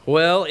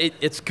Well,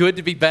 it's good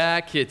to be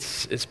back.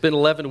 It's been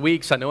 11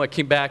 weeks. I know I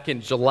came back in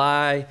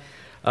July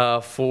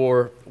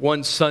for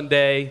one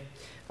Sunday,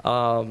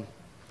 but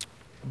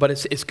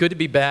it's good to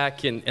be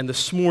back. And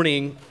this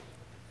morning,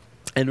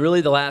 and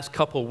really the last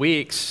couple of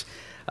weeks,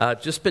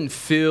 just been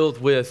filled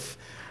with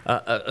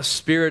a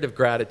spirit of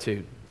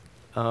gratitude,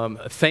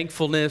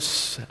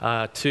 thankfulness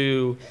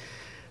to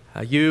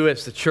you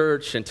as the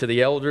church and to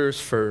the elders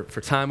for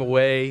time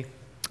away,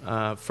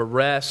 for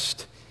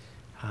rest.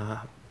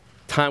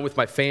 Time with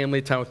my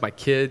family, time with my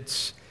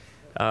kids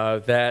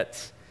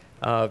that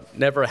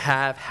never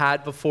have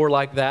had before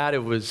like that.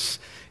 It was,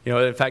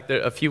 in fact,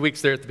 a few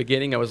weeks there at the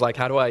beginning, I was like,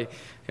 how do I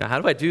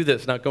do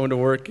this? Not going to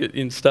work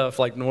and stuff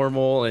like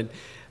normal,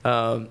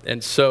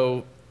 and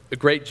so a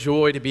great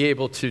joy to be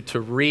able to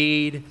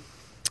read,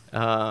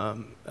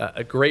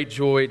 a great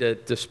joy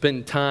to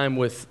spend time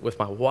with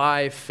my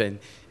wife and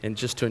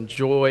just to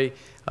enjoy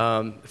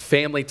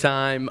family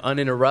time,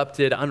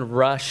 uninterrupted,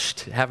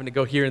 unrushed, having to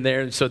go here and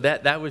there. And so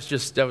that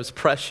was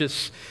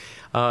precious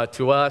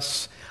to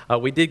us.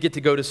 We did get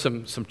to go to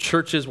some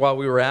churches while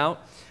we were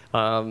out.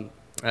 My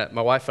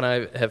wife and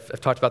I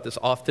have talked about this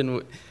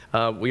often.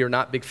 We are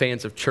not big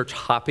fans of church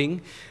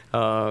hopping.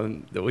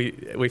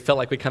 We felt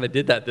like we kind of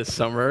did that this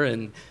summer,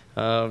 and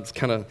it's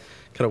kind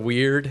of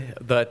weird.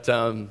 But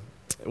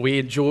we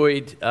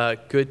enjoyed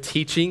good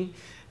teaching.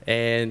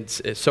 And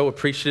so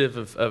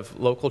appreciative of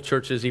local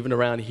churches, even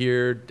around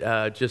here.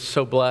 Just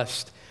so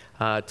blessed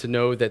to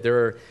know that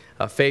there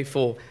are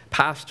faithful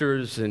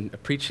pastors and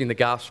preaching the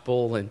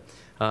gospel, and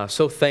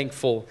so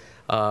thankful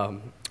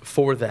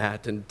for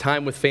that. And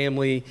time with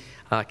family,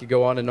 I could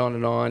go on and on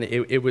and on.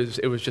 It was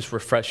just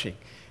refreshing,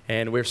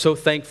 and we're so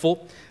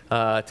thankful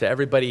to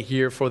everybody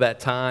here for that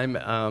time.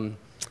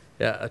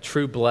 A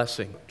true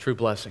blessing, true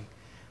blessing.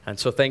 And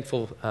so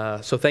thankful,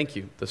 so thank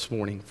you this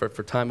morning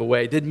for time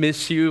away. I did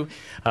miss you.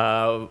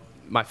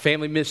 My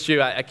family missed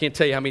you. I can't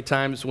tell you how many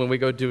times when we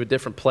go to a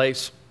different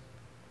place,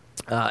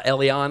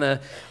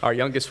 Eliana, our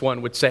youngest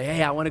one, would say,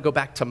 hey, I want to go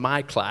back to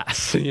my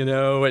class,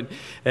 and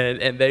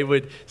they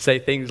would say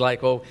things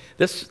like, well,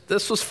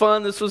 this was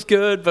fun, this was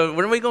good, but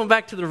when are we going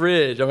back to the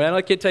Ridge?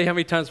 I can't tell you how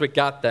many times we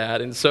got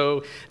that. And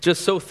so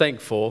just so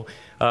thankful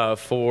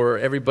for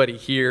everybody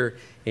here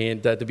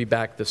and to be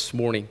back this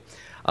morning.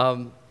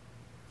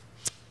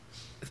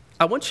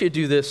 I want you to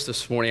do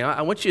this morning.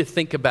 I want you to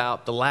think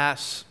about the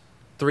last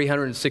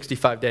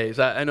 365 days.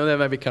 I know that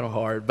might be kind of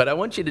hard, but I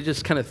want you to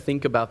just kind of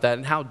think about that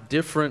and how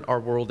different our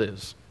world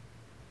is.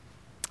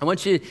 I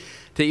want you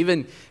to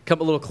even come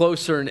a little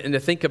closer and to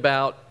think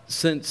about,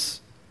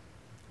 since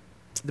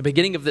the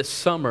beginning of this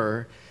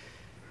summer,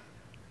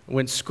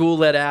 when school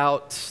let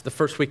out the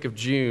first week of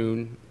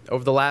June,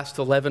 over the last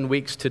 11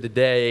 weeks to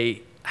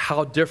today,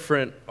 how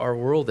different our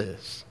world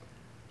is.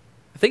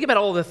 Think about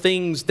all the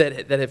things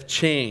that have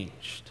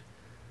changed.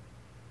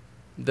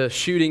 The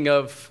shooting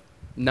of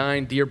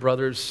 9 dear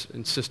brothers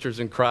and sisters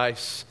in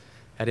Christ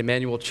at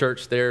Emmanuel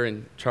Church there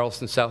in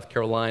Charleston, South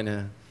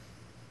Carolina.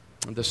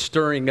 The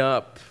stirring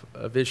up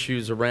of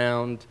issues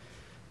around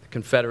the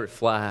Confederate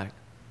flag.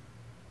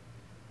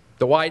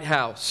 The White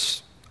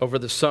House over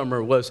the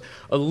summer was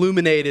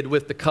illuminated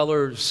with the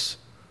colors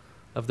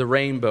of the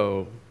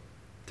rainbow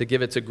to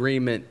give its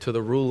agreement to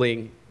the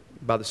ruling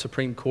by the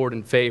Supreme Court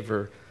in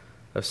favor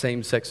of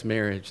same-sex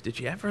marriage. Did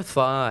you ever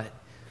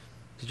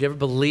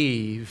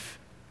believe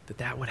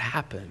that would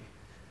happen?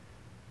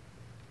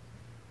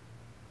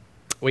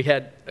 We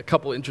had a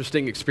couple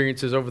interesting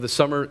experiences over the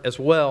summer as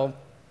well,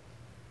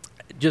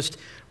 just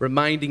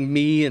reminding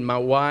me and my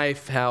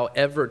wife how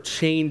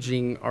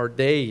ever-changing our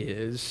day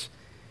is,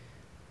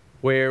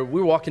 where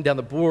we were walking down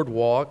the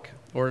boardwalk,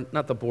 or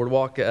not the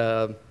boardwalk,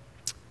 the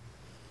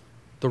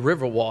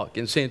Riverwalk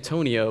in San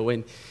Antonio,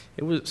 and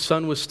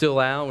sun was still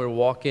out. We were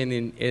walking,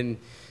 and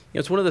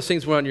it's one of those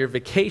things where on your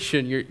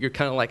vacation, you're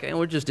kind of like, hey,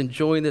 we're just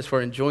enjoying this.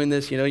 We're enjoying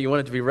this. You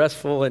want it to be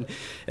restful.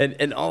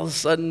 And all of a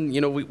sudden,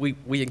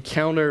 we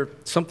encounter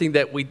something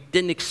that we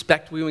didn't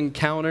expect we would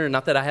encounter.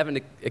 Not that I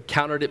haven't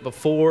encountered it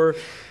before,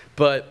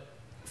 but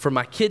for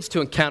my kids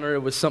to encounter it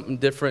was something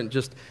different.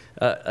 Just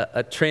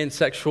a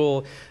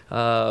transsexual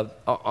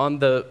on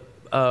the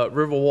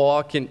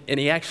Riverwalk, and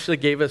he actually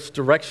gave us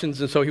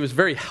directions. And so he was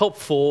very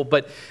helpful,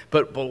 but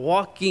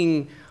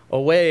walking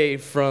away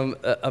from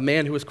a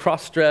man who was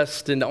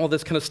cross-dressed and all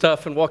this kind of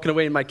stuff, and walking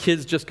away, and my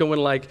kids just going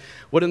like,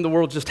 what in the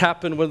world just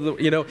happened? And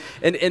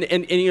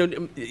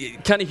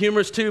kind of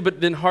humorous too, but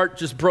then heart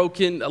just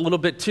broken a little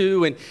bit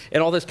too, and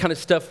all this kind of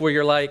stuff where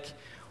you're like,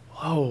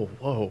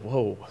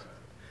 whoa.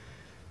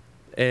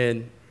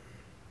 And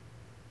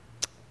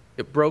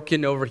it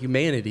broken over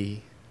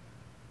humanity.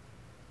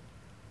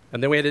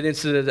 And then we had an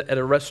incident at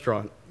a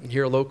restaurant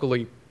here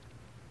locally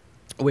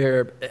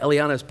where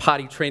Eliana's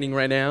potty training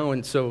right now,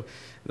 and so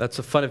that's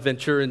a fun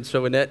adventure. And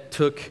so Annette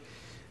took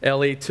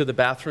Ellie to the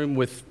bathroom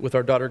with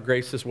our daughter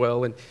Grace as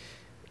well, and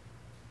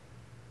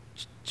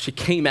she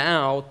came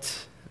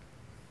out,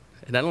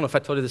 and I don't know if I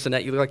told you this,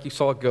 Annette, you look like you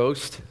saw a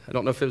ghost. I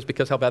don't know if it was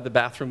because how bad the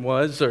bathroom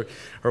was or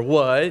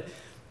what,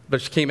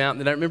 But she came out, and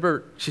then I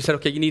remember she said,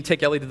 okay, you need to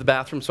take Ellie to the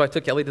bathroom. So I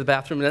took Ellie to the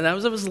bathroom, and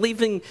as I was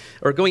leaving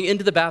or going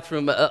into the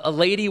bathroom, a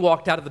lady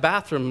walked out of the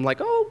bathroom. I'm like,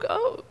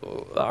 oh,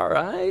 all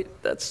right,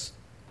 that's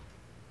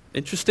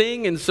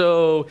interesting. And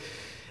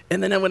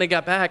then when I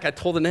got back, I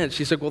told Annette.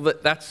 She said, well,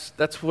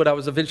 that's what I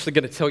was eventually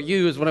going to tell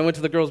you, is when I went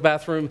to the girls'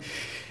 bathroom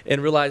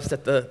and realized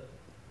that the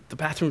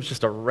bathroom was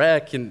just a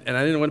wreck, and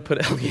I didn't want to put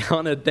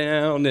Eliana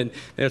down, and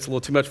it's a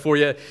little too much for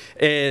you.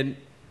 And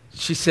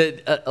she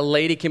said, a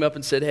lady came up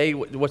and said, hey,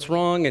 what's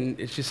wrong?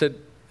 And she said,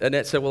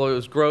 Annette said, well, it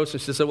was gross.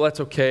 And she said, well, that's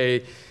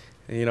okay.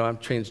 And, I'm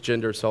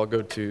transgender, so I'll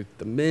go to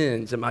the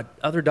men's. And my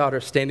other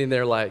daughter's standing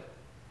there like,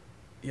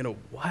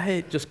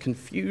 what? Just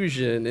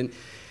confusion.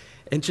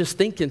 And just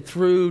thinking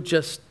through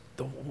just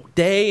the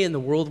day and the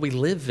world we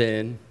live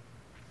in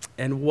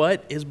and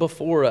what is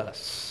before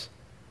us.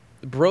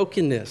 The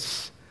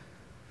brokenness.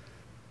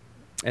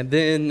 And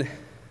then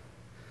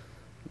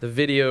the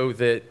video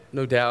that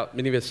no doubt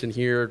many of us in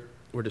here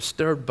were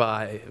disturbed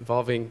by,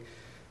 involving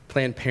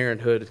Planned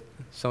Parenthood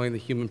selling the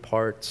human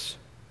parts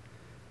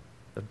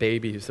of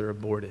babies that are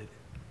aborted.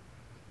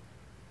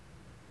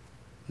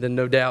 Then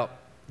no doubt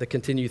the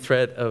continued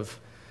threat of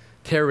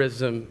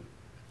terrorism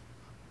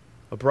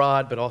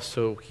abroad, but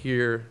also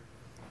here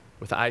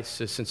with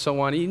ISIS and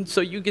so on. And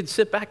so you can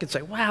sit back and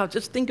say, wow,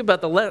 just think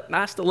about the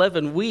last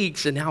 11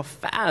 weeks and how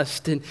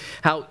fast and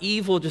how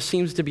evil just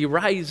seems to be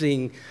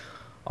rising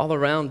all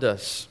around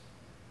us.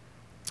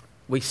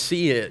 We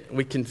see it.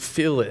 We can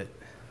feel it.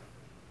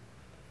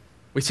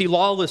 We see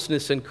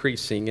lawlessness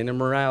increasing and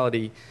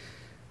immorality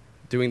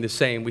doing the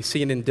same. We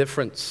see an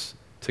indifference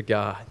to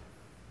God.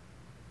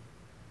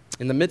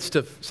 In the midst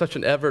of such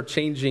an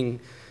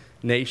ever-changing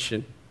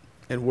nation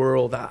and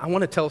world, I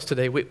want to tell us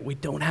today, we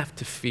don't have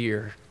to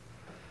fear.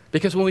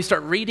 Because when we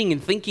start reading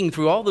and thinking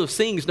through all those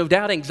things, no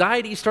doubt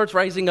anxiety starts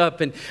rising up,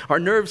 and our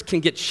nerves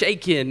can get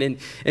shaken,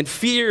 and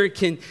fear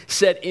can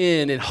set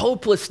in, and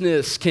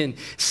hopelessness can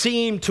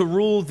seem to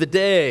rule the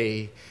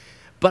day.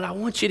 But I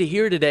want you to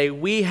hear today,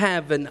 we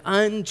have an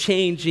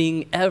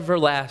unchanging,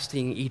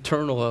 everlasting,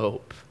 eternal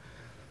hope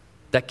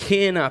that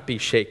cannot be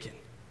shaken.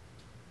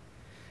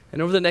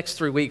 And over the next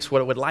 3 weeks,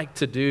 what I would like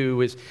to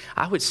do is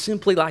I would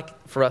simply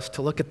like for us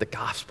to look at the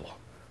gospel.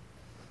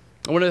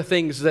 One of the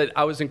things that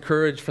I was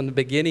encouraged from the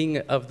beginning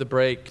of the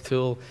break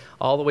till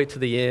all the way to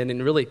the end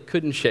and really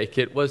couldn't shake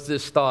it was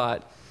this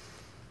thought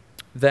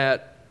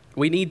that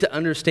we need to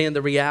understand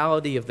the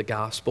reality of the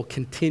gospel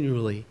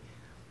continually.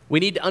 We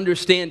need to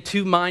understand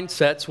two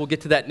mindsets, we'll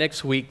get to that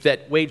next week,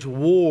 that wage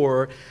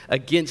war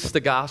against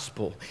the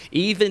gospel,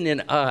 even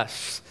in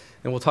us.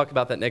 And we'll talk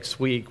about that next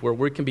week, where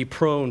we can be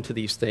prone to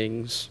these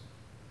things.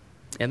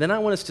 And then I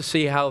want us to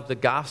see how the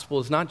gospel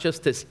is not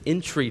just this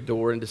entry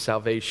door into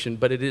salvation,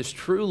 but it is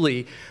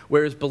truly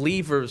where as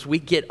believers we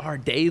get our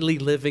daily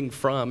living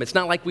from. It's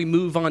not like we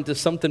move on to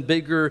something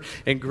bigger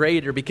and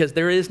greater, because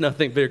there is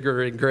nothing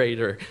bigger and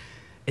greater.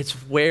 It's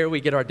where we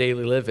get our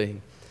daily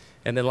living.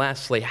 And then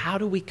lastly, how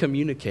do we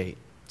communicate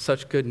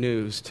such good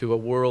news to a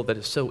world that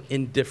is so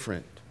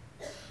indifferent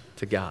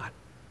to God?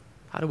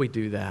 How do we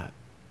do that?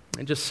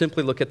 And just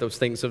simply look at those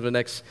things over the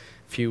next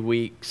few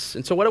weeks.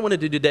 And so what I want to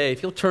do today,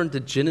 if you'll turn to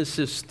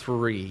Genesis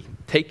 3,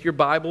 take your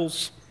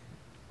Bibles.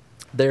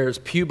 There's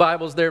pew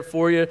Bibles there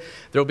for you.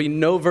 There'll be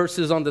no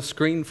verses on the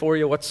screen for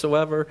you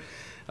whatsoever.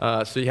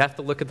 So you have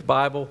to look at the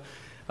Bible.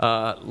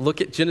 Look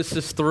at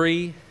Genesis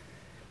 3,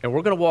 and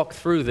we're going to walk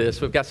through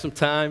this. We've got some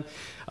time,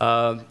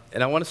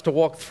 and I want us to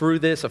walk through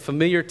this, a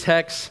familiar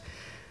text.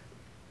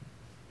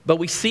 But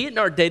we see it in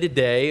our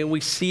day-to-day, and we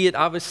see it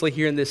obviously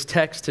here in this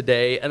text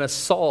today, an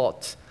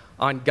assault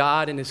on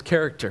God and his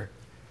character.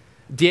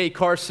 D.A.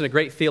 Carson, a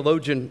great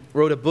theologian,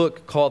 wrote a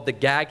book called The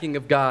Gagging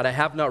of God. I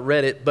have not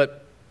read it,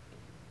 but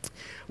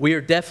we are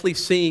definitely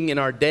seeing in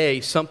our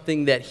day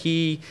something that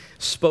he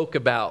spoke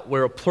about,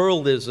 where a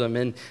pluralism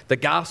and the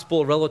gospel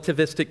of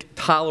relativistic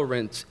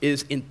tolerance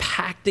is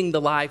impacting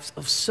the lives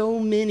of so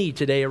many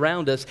today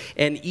around us,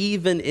 and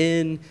even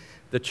in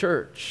the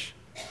church.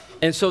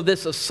 And so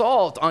this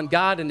assault on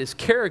God and his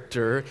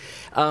character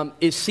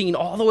is seen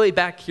all the way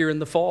back here in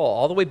the fall,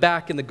 all the way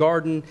back in the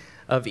Garden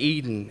of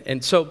Eden.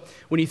 And so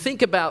when you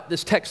think about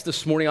this text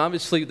this morning,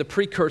 obviously the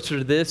precursor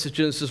to this is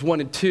Genesis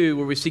 1 and 2,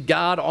 where we see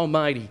God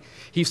Almighty.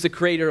 He's the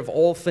creator of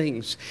all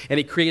things, and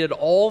he created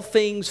all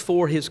things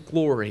for his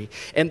glory.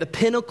 And the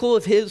pinnacle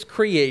of his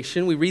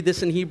creation, we read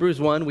this in Hebrews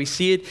 1, we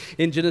see it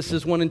in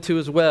Genesis 1 and 2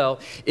 as well,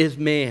 is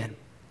man.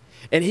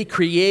 And he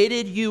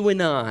created you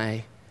and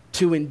I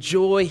to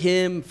enjoy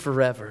him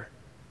forever.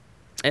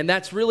 And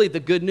that's really the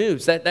good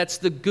news. That's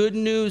the good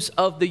news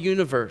of the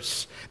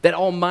universe, that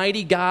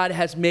Almighty God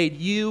has made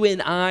you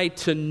and I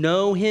to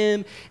know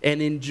him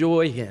and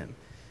enjoy him.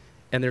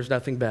 And there's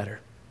nothing better.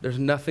 There's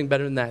nothing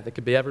better than that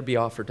could ever be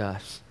offered to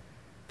us,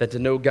 than to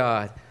know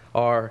God,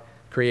 our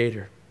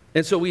creator.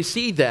 And so we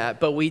see that,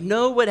 but we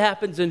know what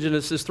happens in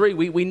Genesis 3.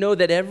 We know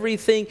that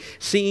everything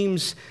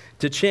seems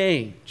to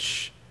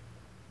change.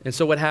 And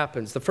so what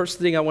happens? The first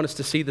thing I want us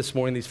to see this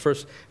morning, these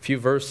first few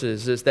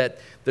verses, is that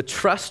the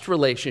trust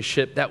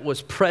relationship that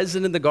was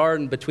present in the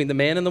garden between the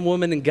man and the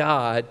woman and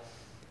God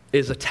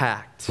is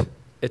attacked.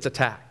 It's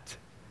attacked.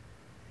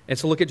 And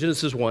so look at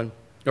Genesis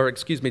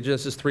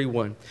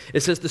 3:1.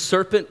 It says, the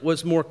serpent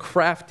was more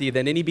crafty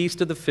than any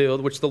beast of the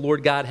field which the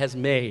Lord God has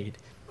made.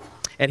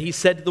 And he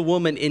said to the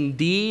woman,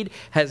 indeed,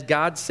 has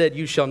God said,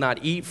 you shall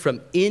not eat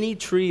from any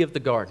tree of the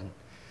garden.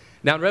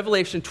 Now in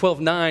Revelation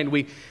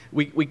 12:9,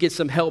 we get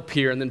some help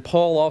here. And then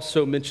Paul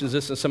also mentions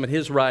this in some of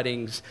his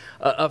writings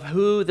of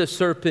who the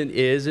serpent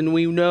is. And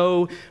we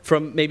know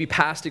from maybe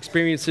past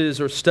experiences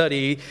or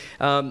study,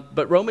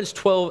 but Revelation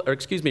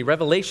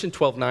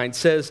 12:9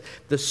 says,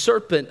 the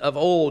serpent of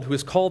old who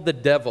is called the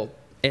devil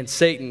and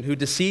Satan, who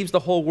deceives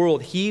the whole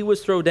world, he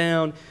was thrown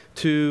down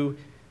to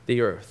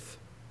the earth.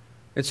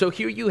 And so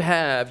here you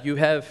have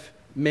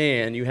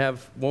man, you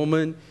have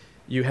woman,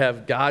 you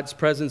have God's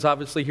presence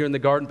obviously here in the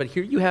garden, but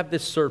here you have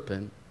this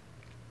serpent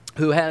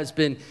who has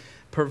been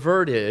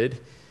perverted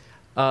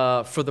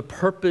for the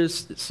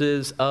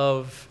purposes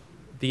of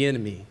the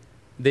enemy.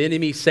 The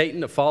enemy,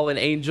 Satan, a fallen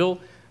angel,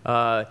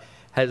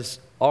 has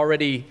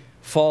already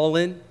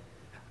fallen.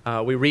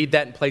 We read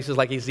that in places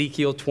like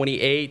Ezekiel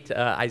 28,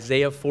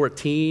 Isaiah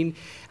 14,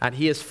 and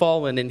he has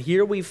fallen. And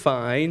here we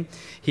find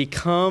he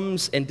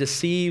comes and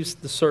deceives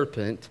the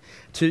serpent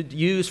to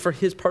use for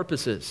his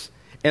purposes.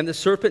 And the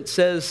serpent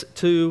says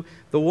to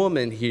the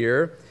woman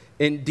here,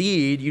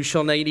 indeed, you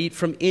shall not eat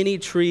from any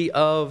tree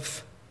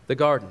of the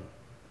garden.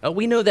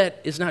 We know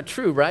that is not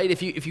true, right?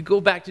 If you go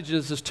back to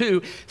Genesis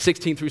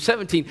 2:16 through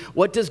 17,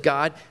 what does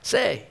God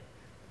say?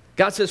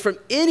 God says, from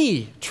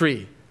any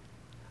tree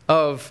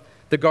of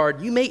the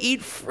garden, you may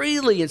eat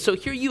freely. And so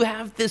here you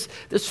have this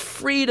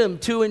freedom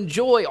to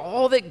enjoy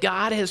all that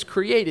God has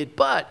created.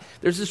 But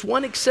there's this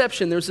one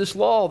exception. There's this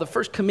law, the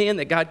first command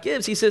that God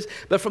gives. He says,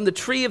 but from the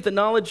tree of the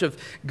knowledge of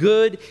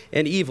good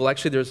and evil.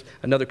 Actually, there's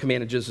another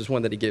command in Genesis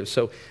 1 that he gives.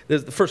 So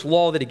there's the first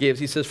law that he gives.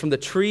 He says, from the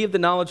tree of the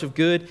knowledge of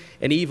good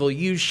and evil,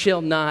 you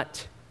shall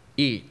not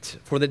eat.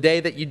 For the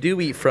day that you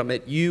do eat from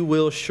it, you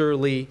will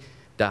surely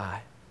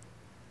die.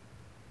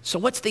 So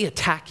what's the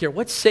attack here?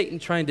 What's Satan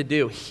trying to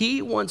do?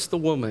 He wants the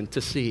woman to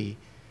see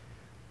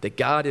that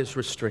God is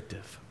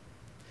restrictive,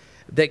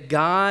 that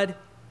God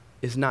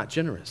is not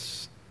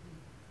generous.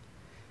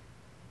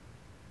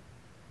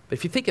 But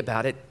if you think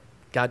about it,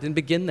 God didn't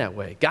begin that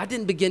way. God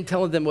didn't begin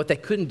telling them what they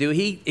couldn't do.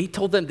 He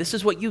told them, this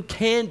is what you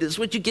can do. This is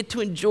what you get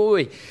to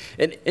enjoy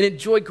and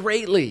enjoy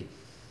greatly.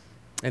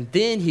 And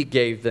then he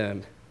gave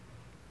them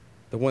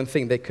the one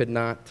thing they could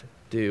not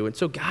do. And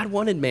so God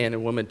wanted man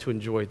and woman to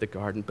enjoy the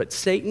garden, but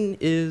Satan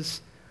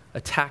is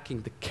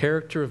attacking the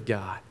character of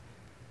God.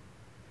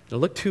 Now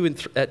look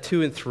at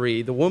 2 and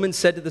 3. The woman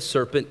said to the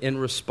serpent in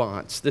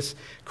response, this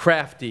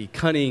crafty,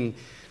 cunning,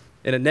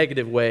 in a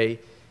negative way,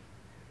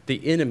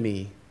 the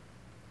enemy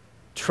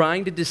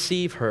trying to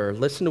deceive her.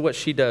 Listen to what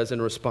she does in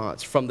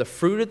response. From the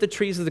fruit of the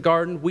trees of the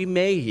garden we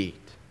may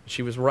eat.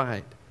 She was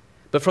right.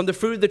 But from the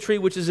fruit of the tree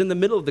which is in the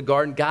middle of the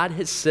garden, God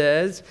has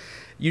said,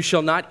 you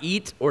shall not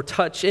eat or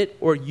touch it,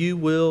 or you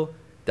will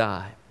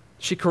die.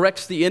 She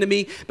corrects the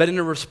enemy, but in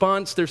a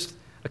response, there's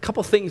a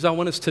couple things I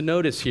want us to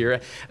notice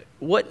here.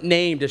 What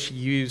name does she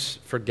use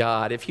for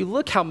God? If you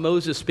look how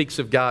Moses speaks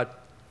of God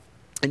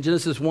in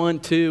Genesis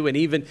 1, 2, and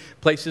even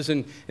places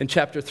in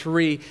chapter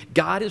 3,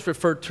 God is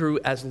referred to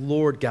as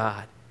Lord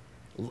God,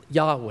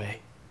 Yahweh.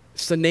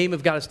 It's the name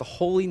of God. It's the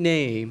holy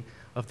name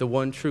of the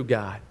one true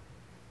God.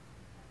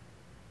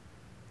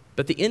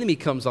 But the enemy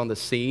comes on the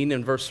scene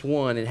in verse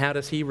 1, and how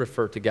does he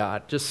refer to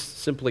God? Just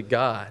simply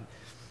God.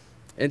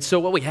 And so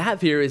what we have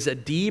here is a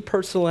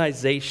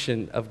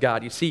depersonalization of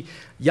God. You see,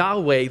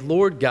 Yahweh,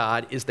 Lord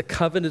God, is the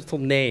covenantal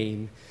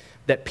name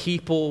that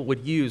people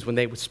would use when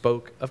they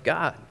spoke of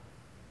God.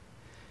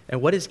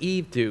 And what does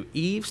Eve do?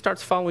 Eve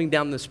starts following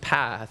down this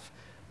path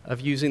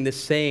of using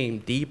this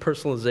same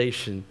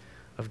depersonalization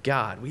of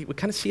God. We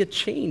kind of see a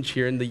change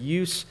here in the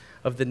use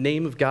of the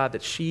name of God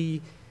that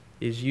she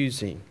is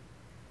using.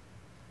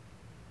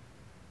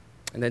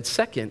 And then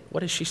second, what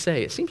does she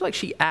say? It seems like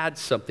she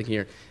adds something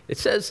here. It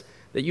says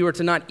that you are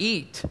to not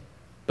eat,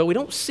 but we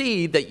don't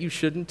see that you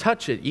shouldn't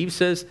touch it. Eve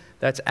says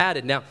that's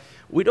added. Now,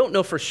 we don't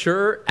know for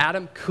sure.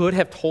 Adam could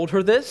have told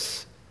her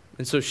this,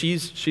 and so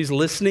she's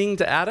listening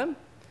to Adam.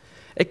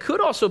 It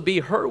could also be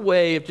her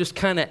way of just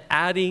kind of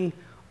adding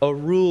a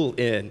rule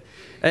in.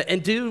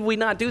 And do we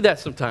not do that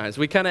sometimes?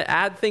 We kind of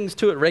add things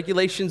to it,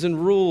 regulations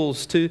and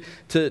rules to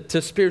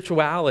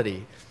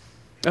spirituality.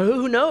 Now,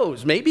 who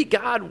knows? Maybe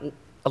God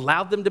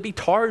allowed them to be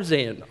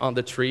Tarzan on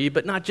the tree,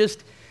 but not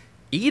just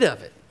eat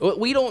of it.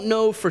 We don't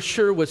know for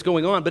sure what's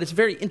going on, but it's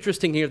very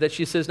interesting here that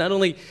she says not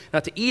only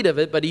not to eat of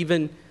it, but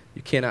even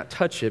you cannot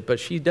touch it. But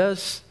she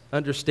does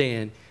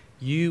understand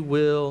you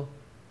will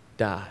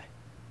die.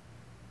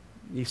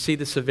 You see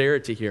the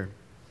severity here.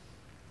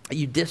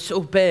 You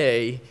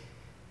disobey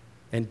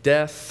and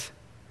death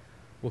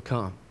will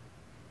come.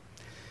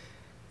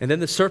 And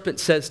then the serpent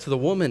says to the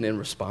woman in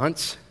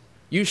response,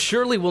 you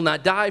surely will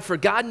not die, for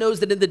God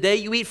knows that in the day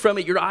you eat from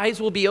it, your eyes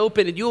will be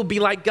open and you will be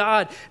like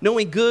God,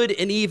 knowing good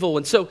and evil.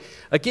 And so,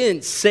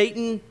 again,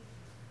 Satan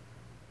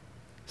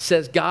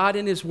says God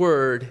in his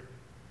word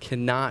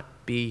cannot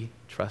be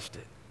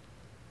trusted.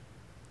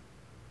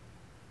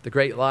 the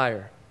great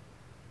liar,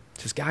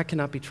 says God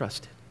cannot be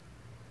trusted.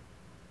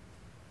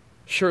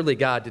 Surely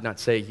God did not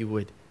say you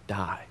would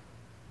die.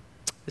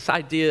 This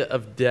idea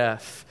of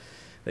death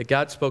that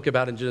God spoke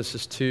about in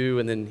Genesis 2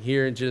 and then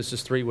here in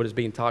Genesis 3, what is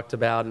being talked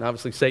about, and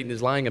obviously Satan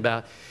is lying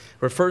about,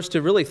 refers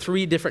to really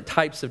three different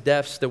types of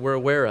deaths that we're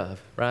aware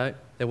of, right?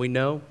 That we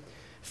know.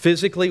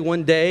 Physically,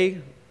 one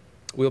day,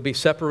 we'll be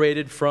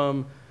separated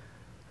from,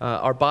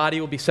 our body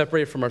will be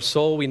separated from our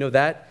soul. We know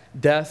that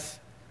death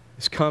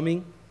is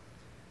coming.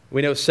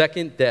 We know,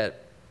 second,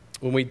 that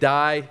when we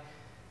die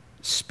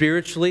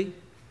spiritually,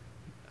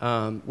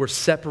 we're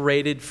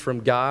separated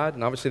from God,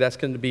 and obviously that's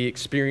going to be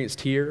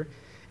experienced here.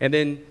 And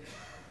then,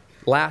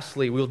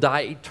 lastly, we'll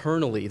die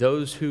eternally.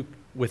 Those who,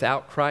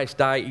 without Christ,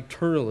 die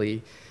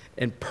eternally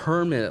and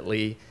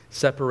permanently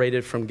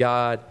separated from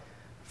God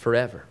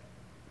forever.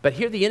 But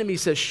here the enemy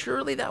says,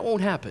 surely that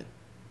won't happen.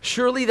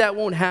 Surely that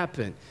won't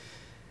happen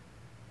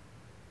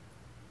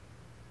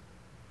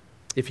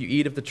if you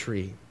eat of the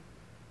tree.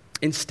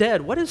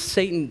 Instead, what does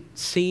Satan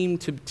seem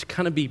to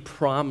kind of be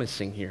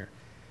promising here?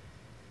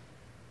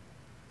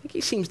 I think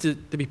he seems to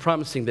be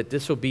promising that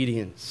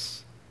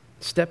disobedience,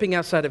 stepping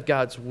outside of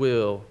God's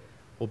will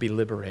be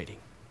liberating.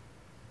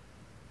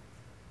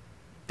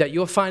 That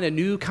you'll find a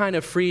new kind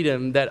of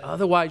freedom that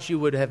otherwise you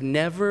would have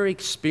never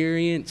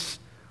experienced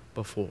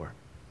before.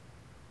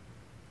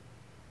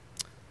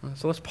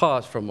 So let's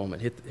pause for a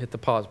moment, hit the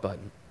pause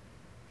button.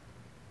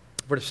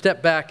 We're to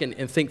step back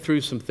and think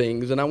through some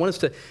things, and I want us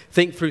to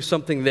think through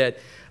something that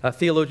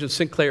theologian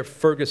Sinclair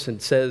Ferguson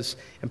says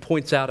and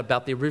points out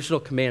about the original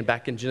command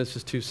back in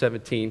Genesis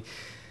 2:17.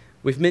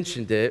 We've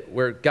mentioned it,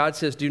 where God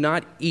says, do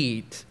not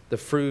eat the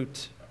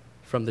fruit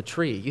from the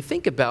tree. You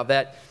think about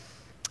that.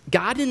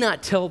 God did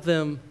not tell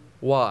them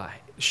why.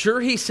 Sure,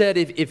 he said,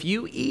 if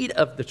you eat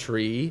of the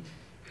tree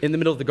in the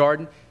middle of the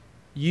garden,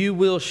 you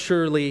will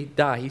surely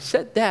die. He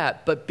said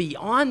that, but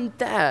beyond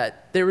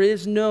that, there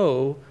is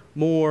no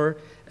more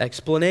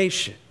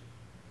explanation.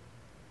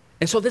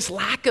 And so this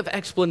lack of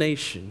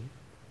explanation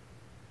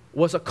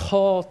was a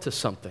call to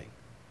something.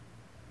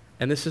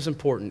 And this is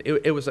important.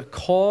 It was a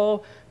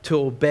call to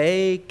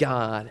obey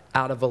God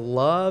out of a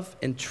love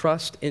and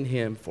trust in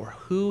him for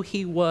who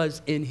he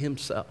was in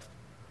himself.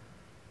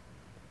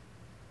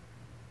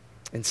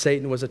 And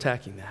Satan was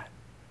attacking that.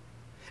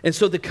 And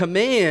so the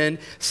command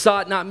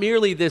sought not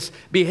merely this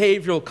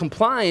behavioral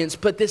compliance,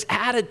 but this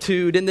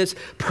attitude and this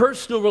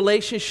personal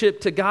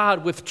relationship to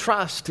God with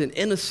trust and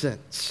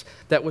innocence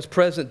that was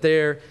present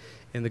there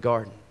in the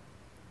garden.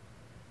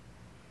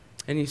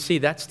 And you see,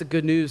 that's the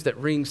good news that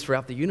rings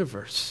throughout the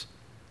universe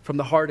from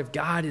the heart of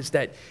God, is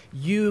that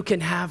you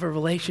can have a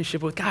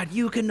relationship with God.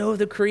 You can know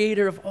the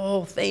creator of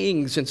all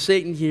things. And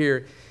Satan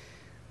here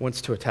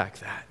wants to attack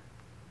that.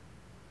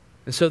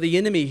 And so the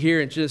enemy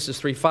here in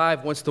Genesis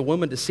 3:5 wants the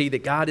woman to see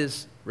that God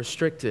is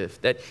restrictive,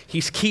 that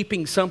he's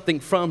keeping something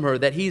from her,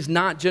 that he's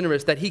not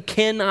generous, that he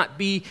cannot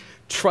be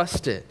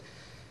trusted.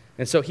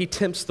 And so he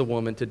tempts the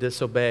woman to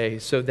disobey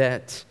so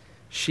that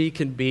she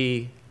can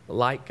be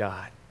like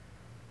God,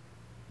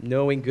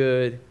 knowing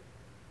good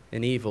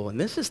and evil. And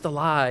this is the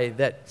lie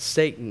that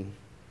Satan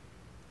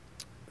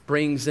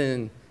brings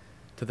in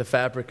to the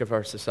fabric of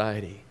our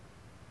society,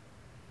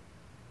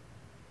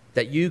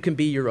 that you can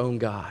be your own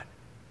God.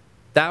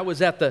 That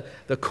was at the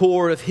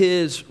core of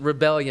his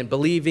rebellion,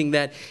 believing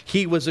that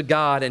he was a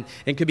God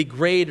and could be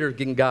greater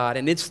than God.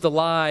 And it's the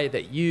lie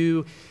that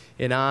you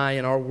and I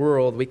in our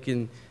world, we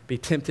can be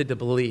tempted to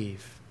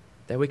believe,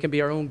 that we can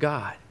be our own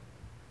God,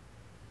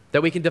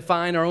 that we can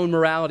define our own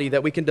morality,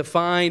 that we can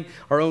define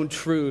our own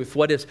truth,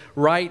 what is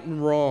right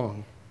and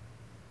wrong,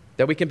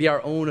 that we can be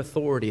our own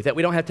authority, that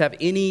we don't have to have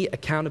any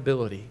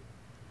accountability.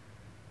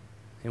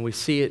 And we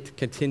see it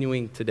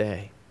continuing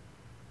today.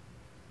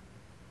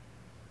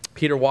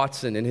 Peter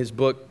Watson, in his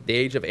book, The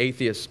Age of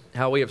Atheists,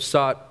 How We Have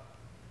Sought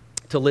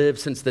to Live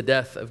Since the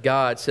Death of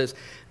God, says,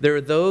 there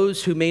are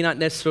those who may not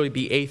necessarily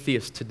be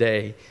atheists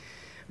today,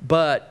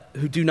 but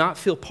who do not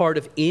feel part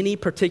of any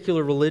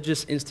particular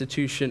religious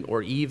institution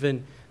or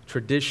even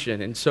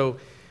tradition. And so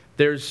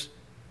there's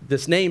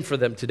this name for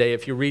them today.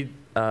 If you read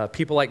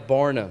people like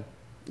Barna,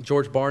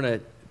 George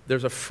Barna,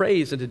 there's a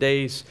phrase in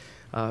today's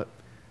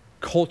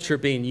culture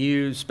being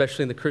used,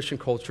 especially in the Christian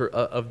culture,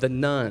 of the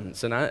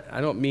nones. And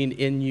I don't mean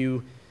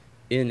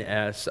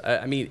N-U-N-S,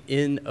 I mean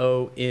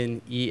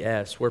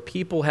N-O-N-E-S, where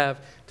people have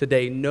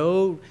today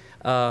no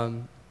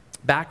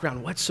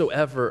background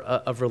whatsoever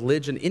of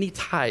religion, any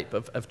type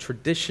of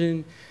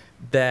tradition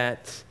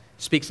that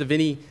speaks of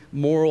any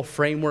moral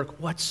framework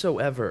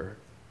whatsoever.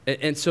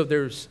 And so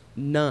there's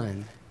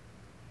none,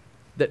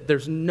 that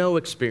there's no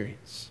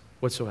experience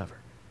whatsoever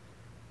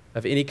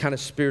of any kind of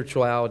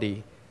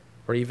spirituality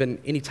or even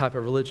any type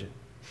of religion.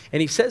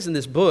 And he says in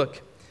this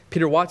book,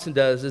 Peter Watson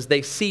does, is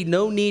they see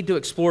no need to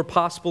explore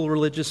possible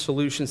religious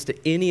solutions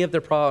to any of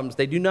their problems.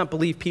 They do not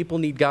believe people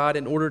need God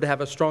in order to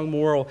have a strong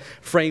moral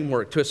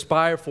framework, to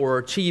aspire for or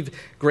achieve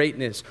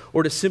greatness,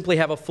 or to simply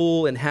have a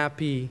full and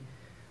happy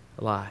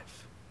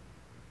life.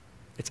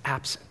 It's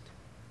absent.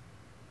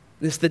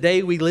 This is the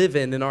day we live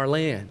in our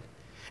land.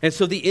 And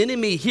so the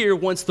enemy here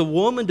wants the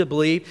woman to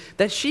believe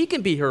that she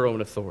can be her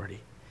own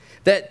authority,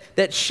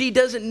 that she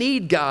doesn't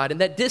need God,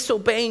 and that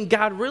disobeying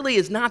God really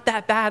is not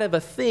that bad of a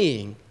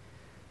thing,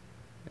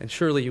 and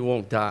surely you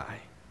won't die.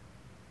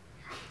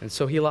 And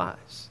so he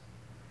lies.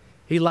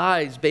 He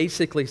lies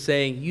basically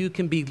saying you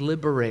can be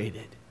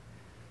liberated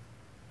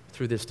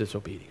through this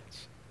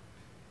disobedience.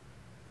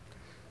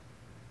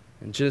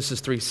 In Genesis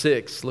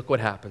 3:6, look what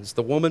happens.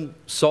 The woman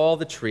saw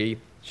the tree.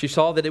 She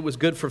saw that it was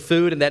good for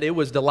food and that it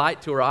was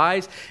delight to her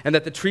eyes and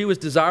that the tree was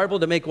desirable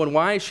to make one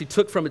wise. She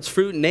took from its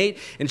fruit and ate,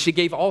 and she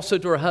gave also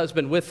to her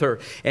husband with her,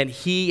 and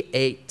he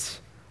ate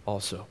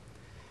also.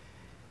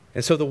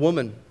 And so the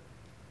woman,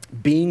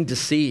 being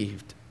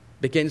deceived,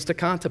 begins to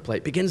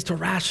contemplate, begins to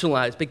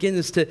rationalize,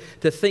 begins to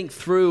think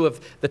through of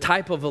the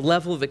type of a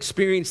level of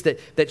experience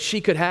that she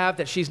could have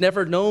that she's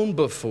never known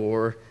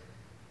before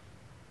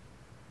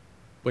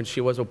when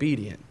she was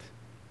obedient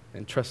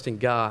and trusting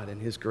God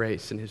and his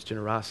grace and his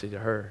generosity to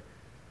her.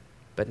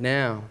 But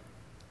now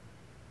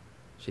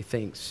she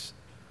thinks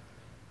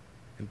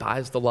and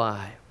buys the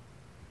lie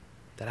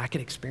that I can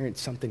experience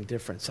something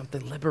different,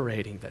 something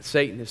liberating that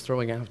Satan is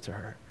throwing out to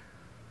her.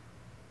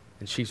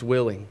 And she's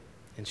willing,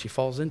 and she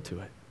falls into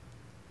it.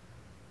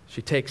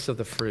 She takes of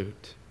the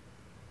fruit.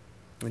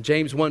 In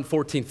James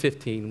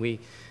 1:14-15, we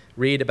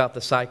read about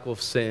the cycle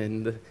of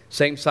sin, the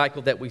same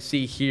cycle that we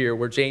see here,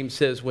 where James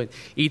says when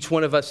each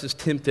one of us is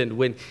tempted,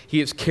 when he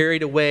is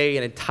carried away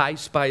and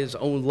enticed by his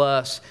own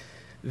lust,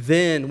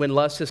 then when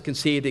lust is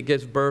conceived, it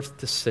gives birth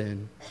to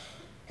sin.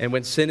 And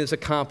when sin is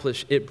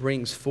accomplished, it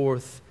brings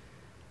forth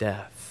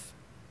death.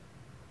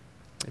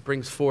 It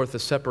brings forth a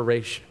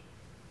separation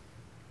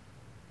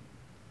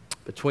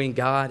between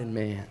God and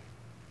man,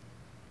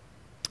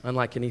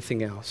 unlike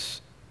anything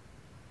else.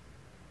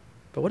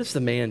 But what does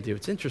the man do?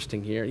 It's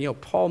interesting here.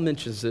 Paul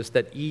mentions this,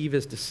 that Eve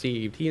is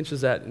deceived. He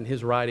mentions that in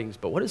his writings.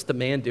 But what does the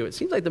man do? It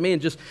seems like the man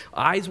just,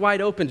 eyes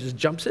wide open, just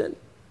jumps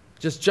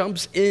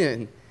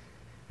in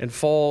and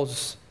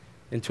falls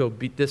into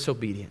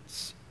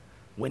disobedience.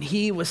 When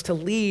he was to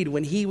lead,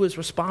 when he was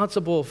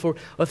responsible for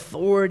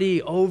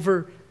authority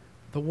over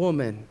the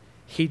woman,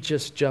 he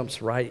just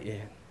jumps right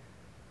in.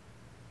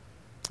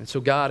 And so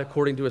God,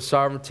 according to his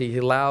sovereignty, he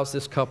allows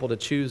this couple to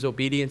choose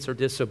obedience or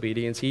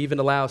disobedience. He even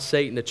allows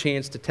Satan a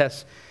chance to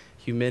test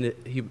humanity,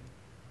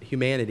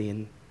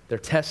 and they're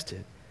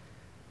tested,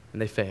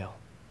 and they fail.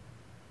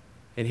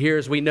 And here,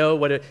 as we know,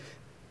 what it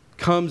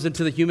comes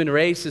into the human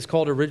race is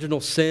called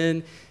original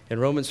sin. In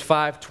Romans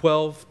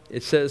 5:12,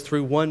 it says,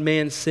 through one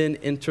man sin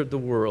entered the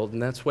world,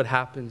 and that's what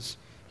happens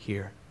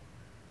here.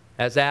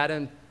 As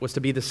Adam was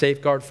to be the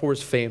safeguard for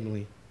his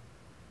family,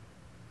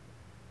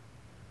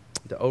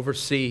 to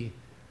oversee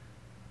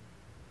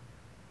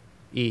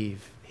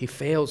Eve, he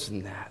fails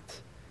in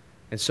that.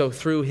 And so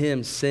through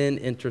him, sin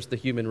enters the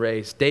human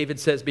race. David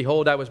says,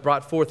 behold, I was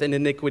brought forth in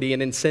iniquity,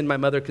 and in sin my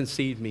mother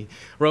conceived me.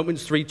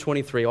 Romans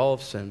 3:23, all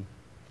of sin,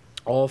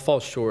 all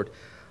fall short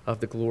of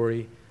the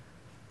glory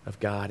of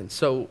God. And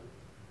so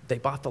they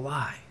bought the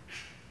lie.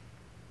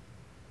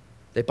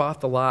 They bought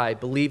the lie,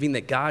 believing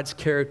that God's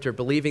character,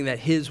 believing that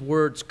his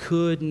words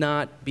could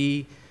not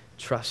be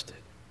trusted.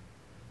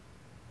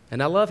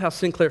 And I love how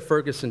Sinclair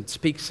Ferguson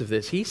speaks of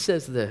this. He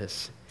says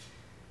this,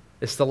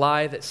 it's the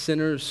lie that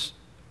sinners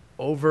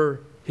over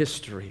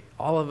history.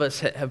 All of us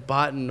have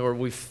bought or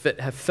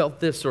have felt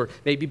this or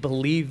maybe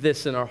believed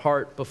this in our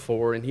heart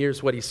before. And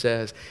here's what he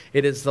says.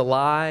 It is the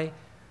lie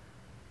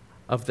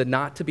of the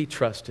not to be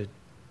trusted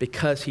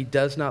because he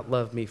does not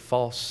love me,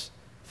 false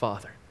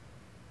father,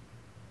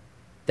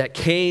 that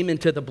came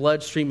into the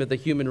bloodstream of the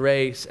human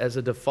race as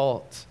a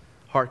default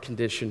heart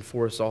condition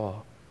for us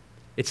all.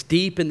 It's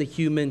deep in the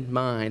human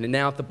mind. And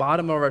now at the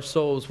bottom of our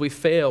souls, we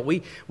fail.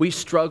 We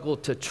struggle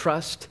to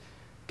trust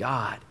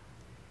God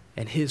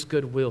and his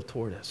goodwill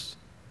toward us.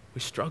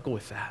 We struggle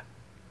with that.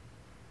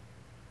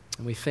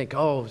 And we think,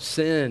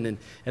 sin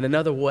and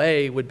another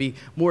way would be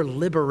more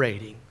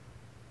liberating,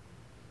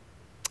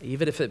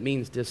 even if it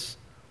means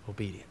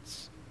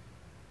disobedience.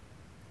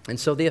 And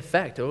so the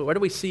effect, where do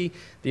we see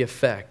the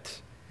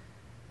effect?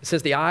 It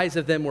says the eyes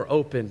of them were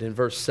opened in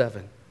verse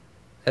 7.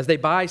 As they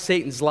buy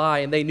Satan's lie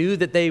and they knew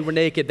that they were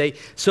naked, they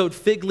sewed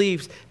fig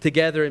leaves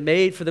together and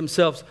made for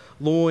themselves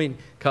loin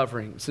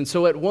coverings. And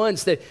so at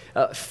once,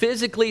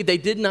 physically they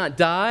did not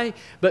die,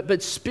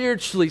 but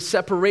spiritually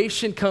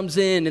separation comes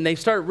in and they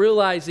start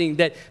realizing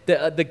that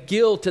the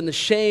guilt and the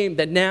shame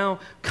that now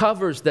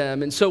covers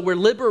them. And so where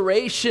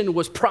liberation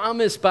was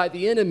promised by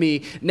the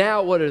enemy,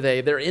 now what are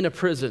they? They're in a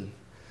prison.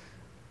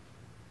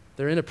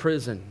 They're in a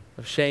prison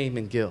of shame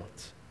and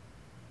guilt.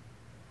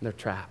 And they're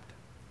trapped.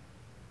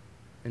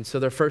 And so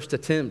their first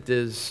attempt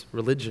is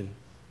religion,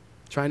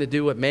 trying to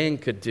do what man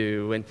could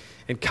do and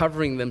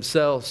covering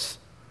themselves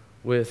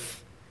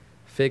with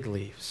fig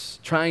leaves,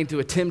 trying to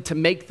attempt to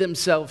make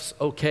themselves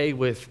okay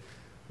with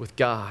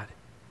God.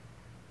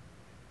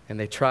 And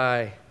they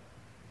try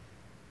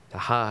to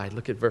hide.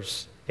 Look at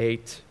verse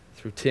 8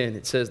 through 10.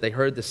 It says, they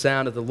heard the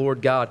sound of the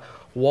Lord God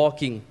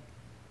walking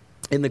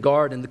in the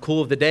garden in the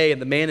cool of the day, and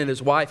the man and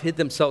his wife hid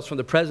themselves from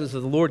the presence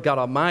of the Lord God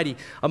Almighty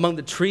among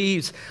the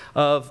trees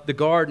of the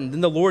garden. Then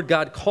the Lord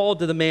God called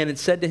to the man and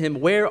said to him,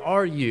 "Where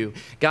are you?"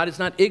 God is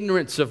not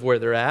ignorant of where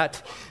they're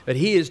at, but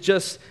he is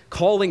just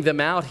calling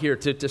them out here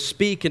to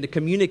speak and to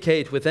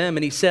communicate with them.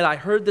 And he said, "I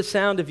heard the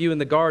sound of you in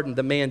the garden,"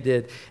 the man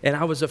did, "and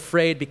I was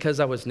afraid because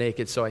I was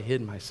naked, so I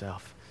hid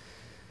myself."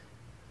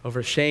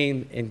 Over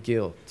shame and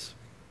guilt,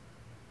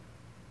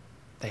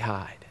 they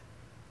hide.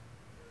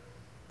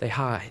 They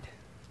hide.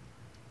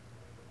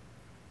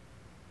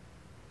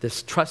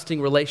 This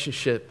trusting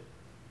relationship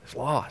is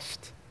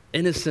lost.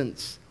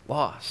 Innocence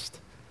lost.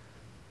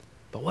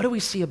 But what do we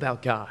see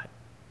about God?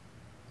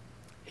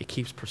 He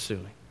keeps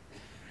pursuing.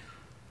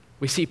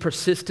 We see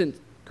persistent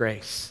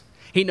grace.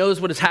 He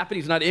knows what has happened.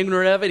 He's not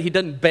ignorant of it. He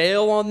doesn't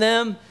bail on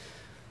them.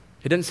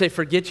 He doesn't say,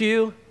 "Forget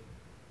you."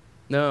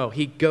 No,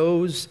 he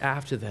goes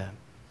after them.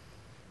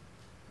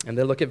 And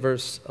then look at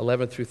verse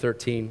 11 through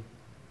 13.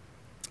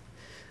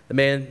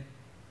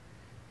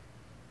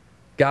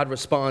 God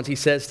responds, he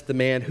says to the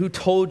man, "Who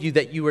told you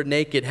that you were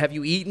naked? Have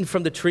you eaten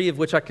from the tree of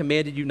which I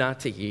commanded you not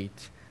to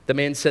eat?" The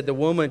man said, "The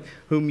woman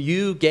whom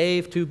you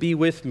gave to be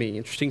with me."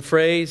 Interesting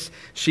phrase.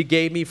 "She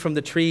gave me from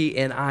the tree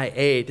and I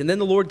ate." And then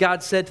the Lord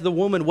God said to the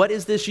woman, "What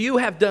is this you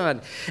have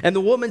done?" And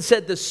the woman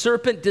said, "The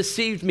serpent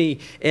deceived me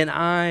and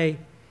I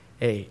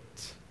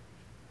ate."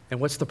 And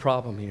what's the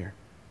problem here?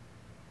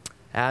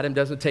 Adam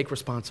doesn't take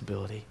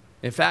responsibility.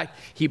 In fact,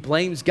 he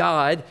blames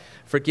God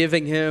for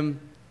giving him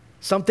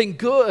something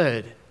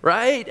good.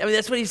 Right? I mean,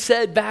 that's what he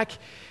said back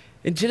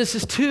in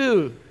Genesis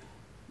 2.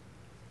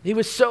 He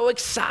was so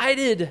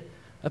excited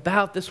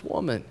about this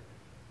woman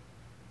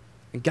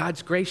and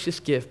God's gracious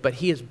gift, but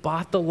he has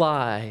bought the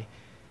lie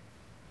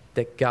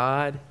that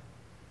God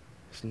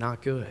is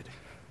not good.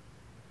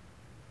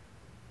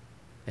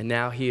 And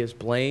now he has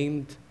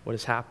blamed what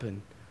has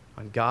happened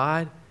on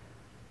God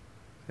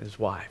and his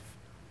wife.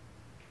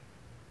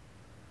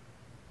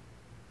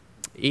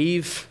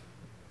 Eve,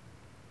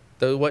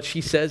 though what she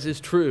says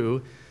is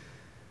true,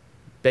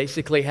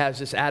 basically has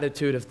this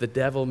attitude of the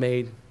devil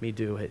made me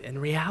do it.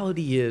 And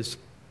reality is,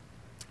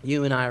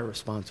 you and I are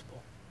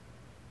responsible.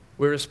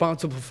 We're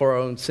responsible for our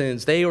own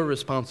sins. They are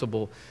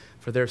responsible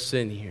for their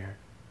sin here.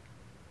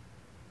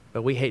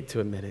 But we hate to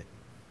admit it.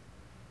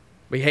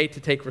 We hate to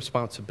take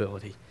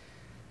responsibility.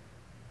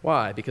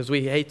 Why? Because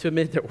we hate to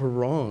admit that we're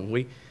wrong.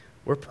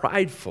 We're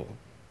prideful.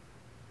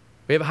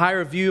 We have a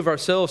higher view of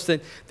ourselves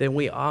than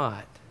we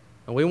ought.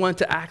 And we want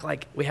to act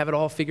like we have it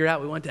all figured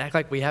out. We want to act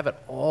like we have it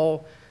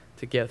all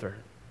together.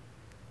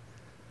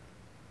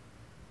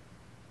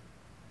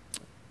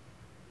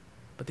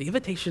 But the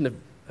invitation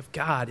of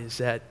God is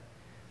that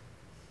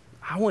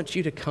I want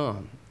you to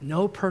come.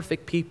 No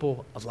perfect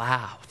people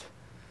allowed.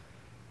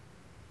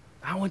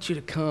 I want you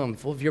to come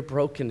full of your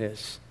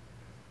brokenness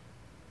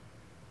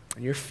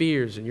and your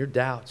fears and your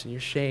doubts and your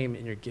shame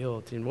and your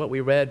guilt. And what we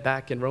read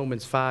back in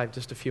Romans 5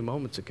 just a few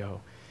moments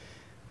ago,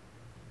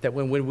 that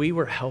when we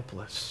were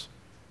helpless,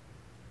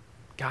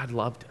 God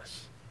loved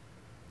us.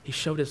 He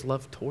showed his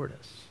love toward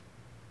us.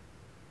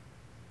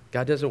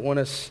 God doesn't want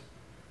us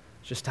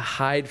just to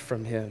hide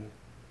from him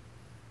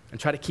and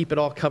try to keep it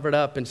all covered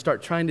up and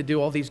start trying to do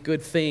all these good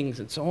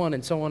things and so on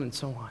and so on and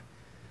so on.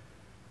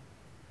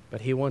 But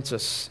he wants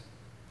us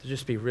to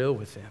just be real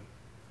with him.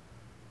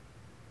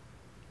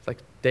 It's like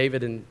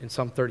David in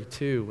Psalm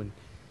 32 when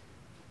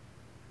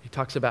he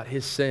talks about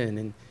his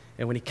sin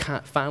and when he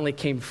finally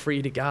came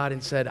free to God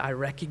and said, "I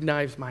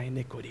recognize my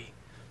iniquity."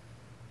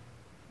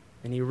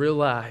 And he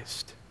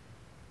realized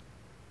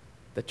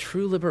that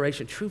true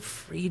liberation, true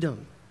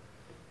freedom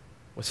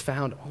was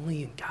found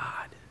only in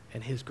God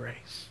and his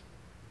grace.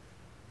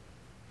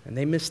 And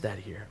they missed that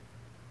here.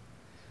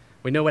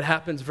 We know what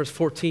happens, verse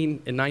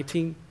 14 and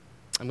 19.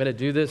 I'm going to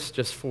do this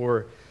just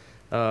for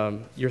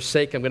your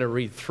sake. I'm going to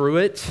read through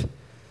it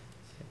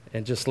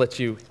and just let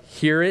you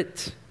hear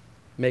it,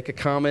 make a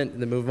comment,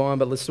 and then move on.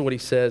 But listen to what he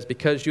says.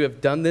 "Because you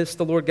have done this,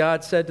 the Lord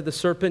God said to the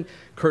serpent,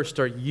 cursed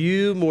are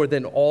you more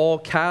than all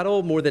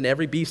cattle, more than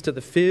every beast of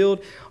the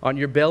field. On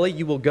your belly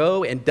you will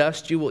go, and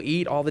dust you will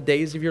eat all the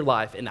days of your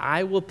life. And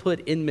I will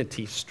put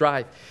enmity,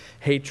 strife,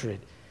 hatred,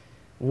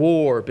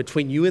 war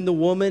between you and the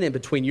woman, and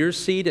between your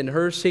seed and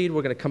her seed."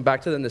 We're going to come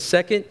back to that in a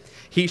second.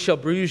 "He shall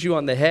bruise you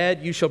on the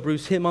head, you shall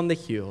bruise him on the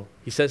heel."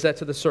 He says that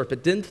to the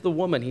serpent. Then to the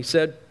woman he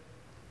said,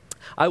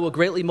 "I will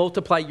greatly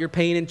multiply your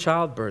pain in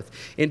childbirth.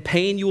 In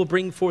pain you will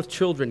bring forth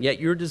children, yet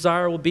your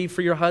desire will be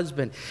for your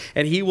husband,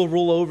 and he will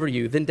rule over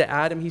you." Then to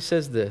Adam he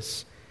says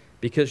this,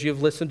 "Because you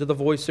have listened to the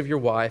voice of your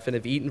wife and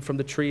have eaten from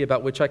the tree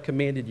about which I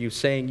commanded you,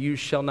 saying, 'You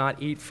shall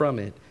not eat from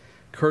it,'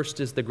 cursed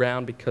is the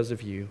ground because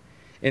of you.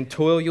 In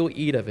toil you'll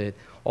eat of it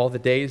all the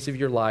days of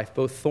your life.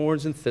 Both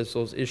thorns and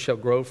thistles it shall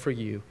grow for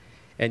you,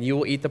 and you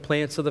will eat the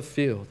plants of the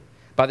field.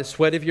 By the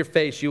sweat of your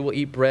face you will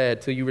eat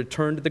bread till you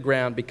return to the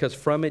ground, because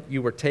from it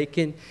you were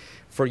taken,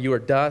 for you are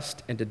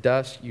dust, and to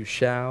dust you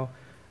shall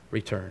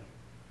return."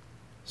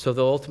 So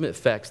the ultimate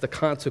effects, the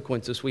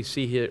consequences we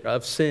see here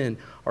of sin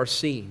are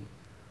seen.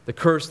 The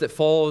curse that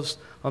falls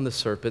on the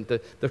serpent,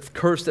 the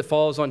curse that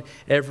falls on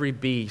every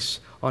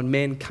beast, on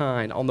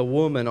mankind, on the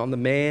woman, on the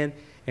man,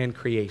 and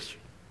creation.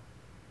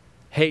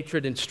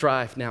 Hatred and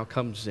strife now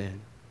comes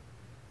in.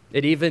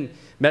 It even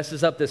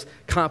messes up this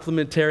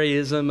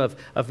complementarism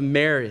of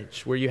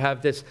marriage, where you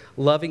have this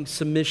loving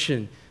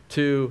submission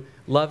to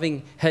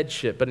loving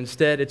headship, but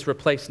instead it's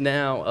replaced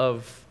now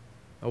of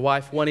a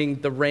wife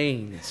wanting the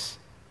reins,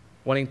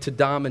 wanting to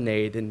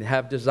dominate and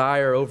have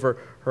desire over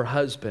her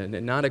husband,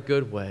 and not a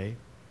good way.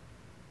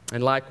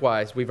 And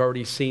likewise, we've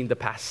already seen the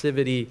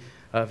passivity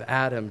of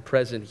Adam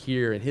present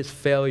here and his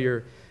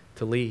failure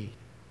to lead.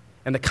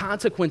 And the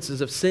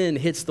consequences of sin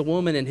hits the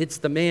woman and hits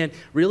the man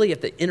really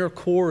at the inner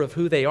core of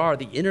who they are,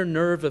 the inner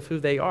nerve of who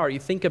they are. You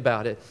think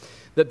about it,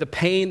 that the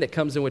pain that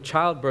comes in with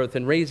childbirth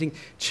and raising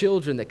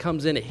children that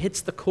comes in, it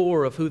hits the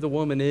core of who the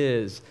woman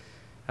is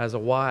as a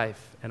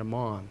wife and a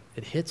mom.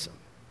 It hits them.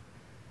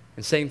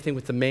 And same thing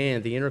with the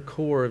man, the inner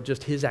core of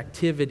just his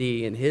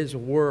activity and his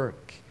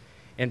work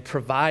and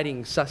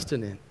providing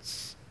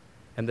sustenance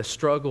and the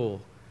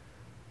struggle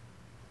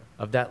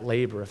of that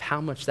labor, of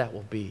how much that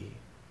will be.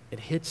 It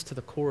hits to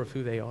the core of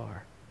who they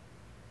are.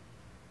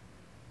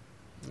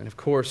 And of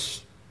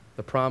course,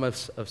 the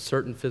promise of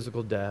certain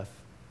physical death.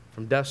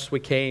 From dust we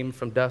came,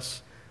 from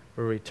dust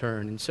we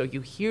return. And so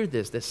you hear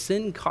this, that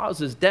sin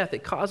causes death.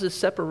 It causes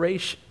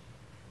separation.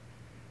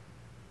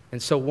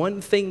 And so one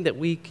thing that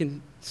we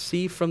can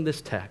see from this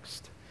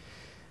text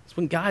is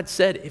when God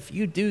said, if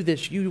you do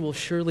this, you will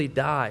surely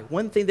die.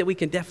 One thing that we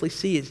can definitely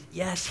see is,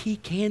 yes, he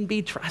can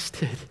be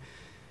trusted.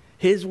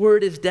 His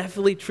word is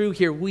definitely true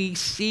here. We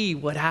see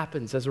what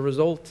happens as a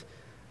result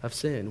of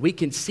sin. We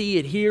can see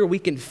it here. We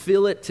can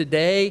feel it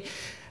today.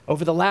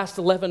 Over the last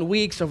 11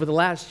 weeks, over the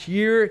last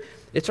year,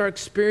 it's our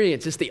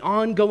experience. It's the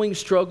ongoing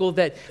struggle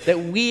that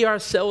we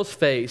ourselves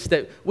face,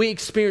 that we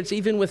experience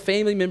even with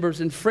family members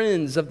and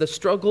friends, of the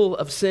struggle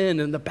of sin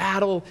and the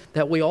battle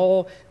that we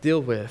all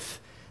deal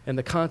with and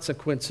the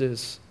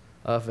consequences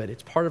of it.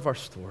 It's part of our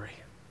story.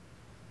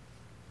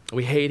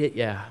 We hate it,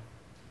 yeah,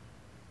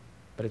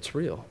 but it's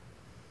real.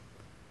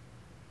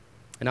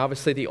 And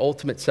obviously the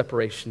ultimate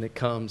separation that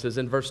comes is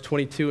in verse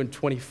 22 and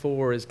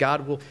 24, is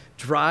God will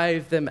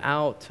drive them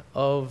out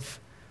of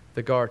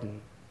the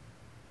garden.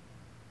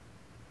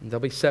 And they'll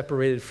be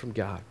separated from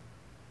God.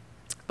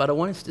 But I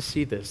want us to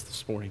see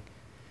this morning.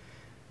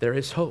 There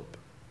is hope.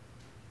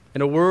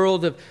 In a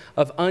world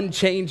of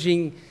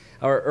unchanging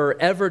or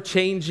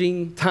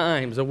ever-changing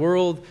times, a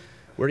world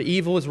where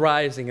evil is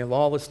rising and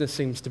lawlessness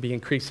seems to be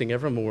increasing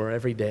ever more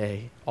every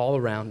day, all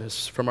around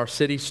us, from our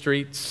city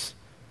streets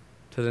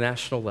to the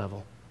national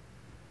level.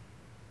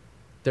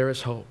 There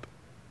is hope.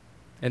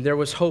 And there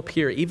was hope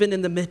here, even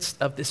in the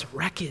midst of this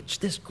wreckage,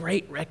 this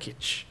great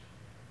wreckage.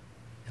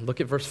 And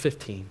look at verse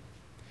 15.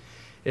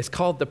 It's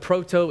called the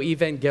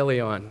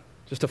proto-evangelion.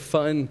 Just a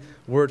fun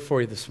word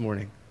for you this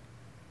morning.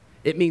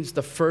 It means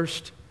the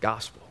first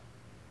gospel.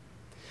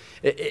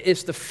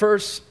 It's the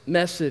first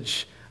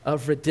message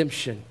of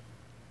redemption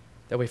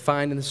that we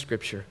find in the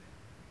scripture.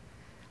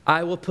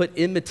 I will put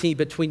enmity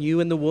between you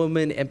and the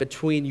woman, and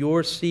between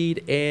your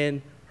seed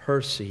and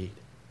her seed.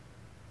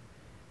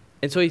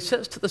 And so he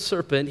says to the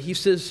serpent, he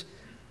says,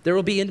 there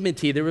will be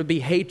enmity, there will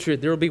be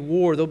hatred, there will be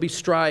war, there will be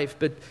strife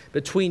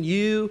between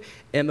you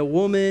and the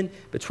woman,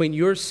 between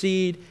your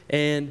seed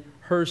and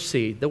her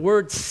seed. The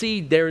word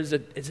seed there is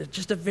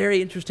just a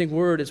very interesting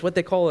word. It's what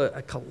they call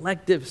a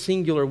collective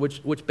singular,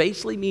 which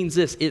basically means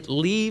this. It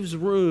leaves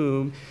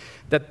room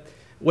that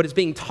what is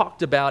being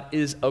talked about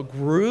is a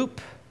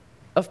group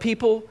of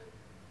people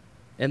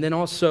and then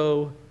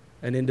also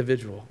an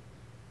individual.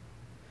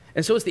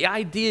 And so it's the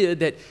idea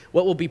that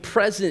what will be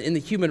present in the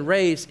human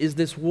race is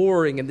this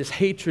warring and this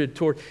hatred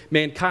toward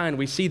mankind.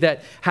 We see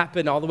that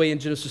happen all the way in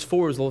Genesis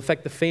 4, as it'll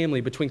affect the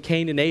family between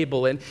Cain and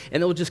Abel, and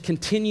it will just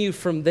continue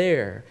from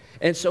there.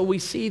 And so we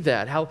see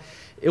that, how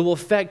it will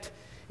affect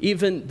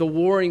even the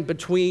warring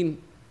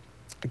between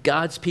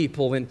God's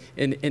people and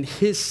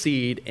his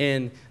seed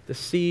and the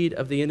seed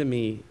of the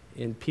enemy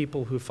in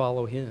people who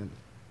follow him.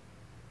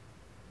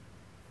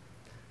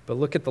 But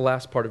look at the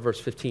last part of verse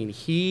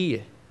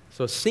 15.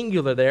 So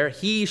singular there,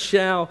 he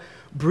shall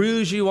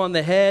bruise you on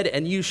the head,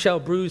 and you shall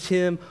bruise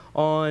him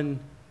on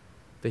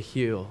the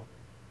heel.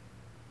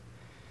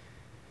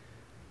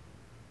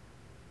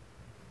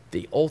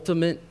 The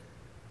ultimate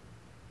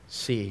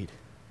seed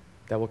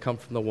that will come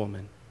from the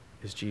woman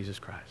is Jesus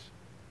Christ.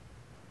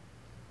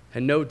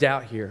 And no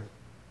doubt here,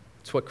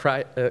 it's what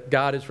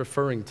God is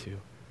referring to.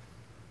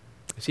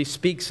 As he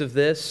speaks of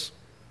this,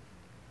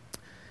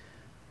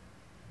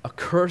 a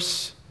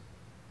curse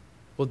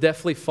will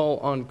definitely fall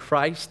on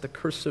Christ, the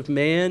curse of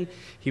man.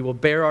 He will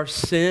bear our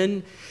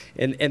sin.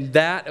 And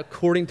that,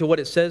 according to what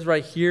it says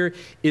right here,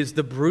 is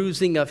the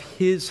bruising of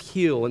his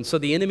heel. And so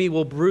the enemy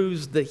will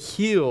bruise the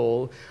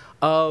heel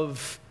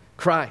of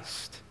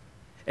Christ.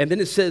 And then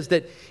it says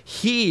that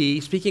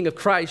he, speaking of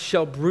Christ,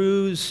 shall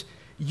bruise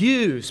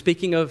you,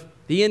 speaking of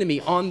the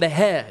enemy, on the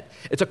head.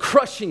 It's a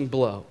crushing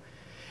blow.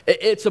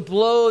 It's a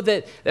blow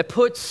that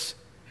puts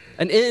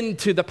an end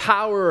to the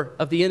power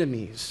of the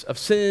enemies, of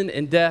sin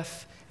and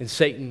death in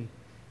Satan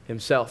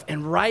himself.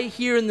 And right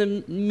here in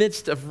the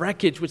midst of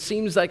wreckage, which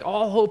seems like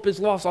all hope is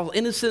lost, all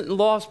innocent and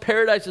lost,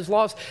 paradise is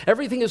lost,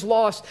 everything is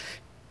lost,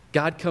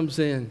 God comes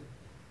in and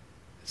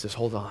says,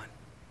 hold on.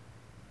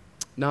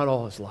 Not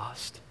all is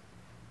lost.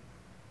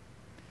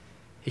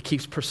 He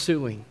keeps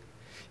pursuing.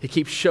 He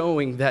keeps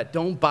showing that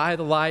don't buy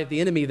the lie of the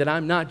enemy, that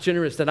I'm not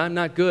generous, that I'm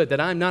not good, that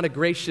I'm not a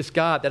gracious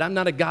God, that I'm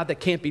not a God that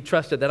can't be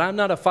trusted, that I'm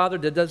not a father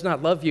that does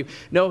not love you.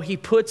 No, he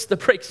puts the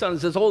brakes on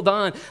and says, hold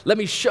on, let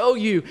me show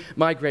you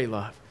my great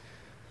love.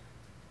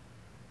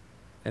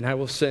 And I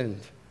will send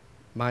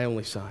my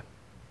only son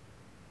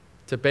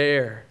to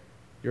bear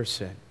your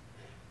sin,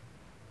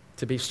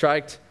 to be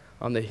striped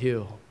on the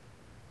hill,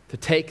 to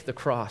take the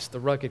cross,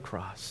 the rugged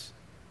cross.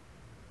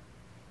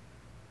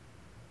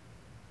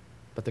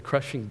 But the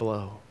crushing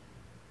blow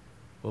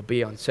will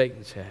be on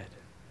Satan's head,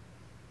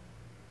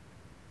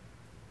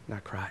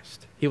 not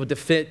Christ. He will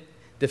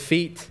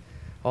defeat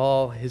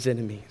all his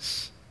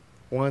enemies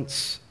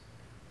once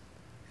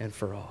and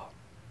for all.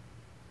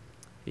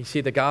 You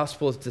see, the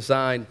gospel is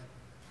designed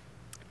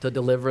to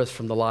deliver us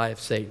from the lie of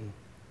Satan.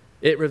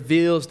 It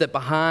reveals that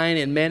behind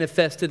and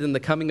manifested in the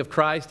coming of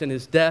Christ and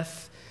his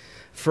death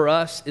for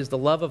us is the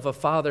love of a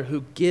Father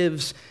who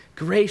gives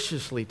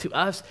graciously to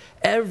us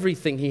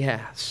everything he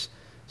has,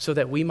 so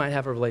that we might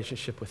have a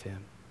relationship with him.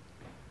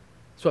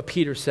 That's what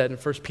Peter said in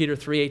 1 Peter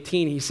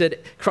 3:18. He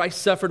said,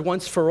 Christ suffered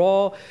once for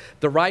all,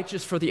 the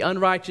righteous for the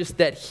unrighteous,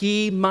 that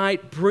he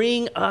might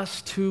bring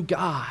us to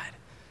God.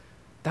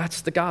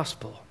 That's the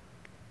gospel.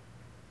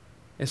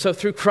 And so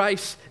through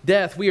Christ's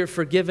death, we are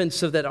forgiven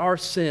so that our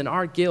sin,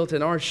 our guilt,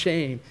 and our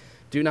shame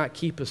do not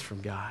keep us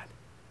from God.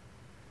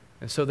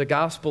 And so the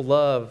gospel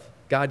love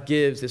God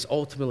gives is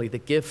ultimately the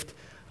gift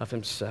of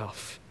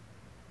himself.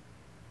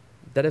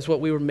 That is what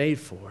we were made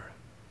for.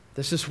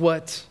 This is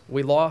what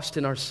we lost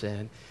in our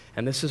sin,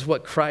 and this is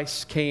what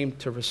Christ came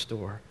to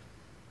restore.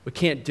 We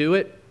can't do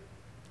it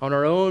on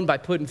our own by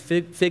putting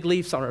fig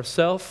leaves on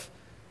ourselves,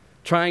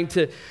 trying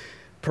to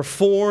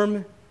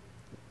perform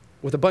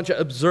with a bunch of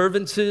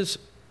observances.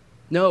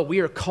 No, we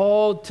are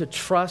called to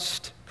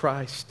trust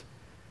Christ,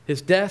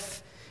 his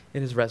death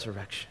and his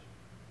resurrection.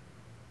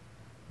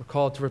 We're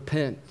called to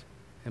repent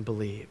and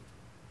believe,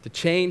 to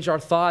change our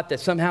thought that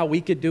somehow we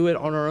could do it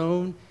on our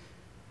own,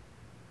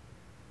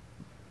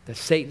 that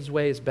Satan's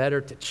way is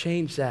better, to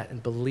change that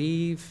and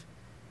believe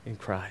in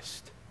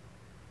Christ.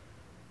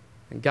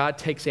 And God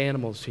takes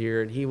animals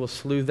here, and he will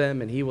slew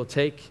them, and he will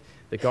take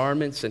the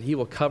garments, and he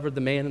will cover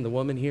the man and the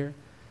woman here.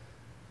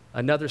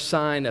 Another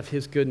sign of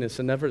his goodness,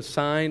 another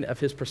sign of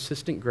his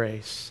persistent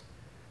grace,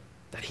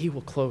 that he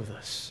will clothe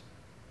us.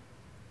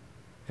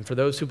 And for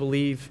those who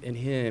believe in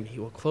him, he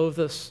will clothe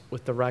us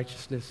with the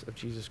righteousness of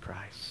Jesus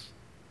Christ.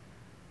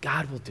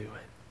 God will do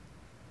it.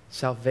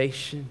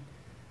 Salvation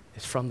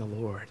is from the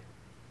Lord.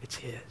 It's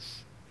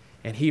his.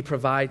 And he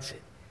provides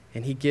it,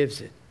 and he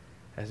gives it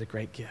as a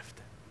great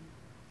gift.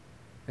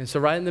 And so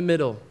right in the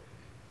middle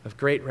of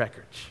great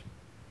wreckage,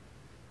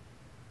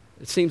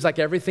 it seems like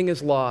everything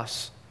is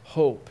lost.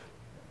 Hope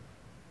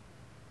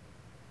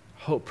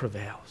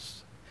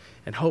prevails.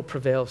 And hope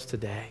prevails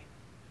today.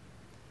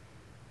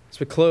 As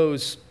we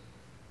close,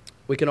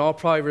 we can all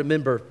probably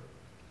remember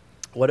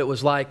what it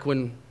was like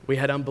when we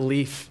had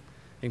unbelief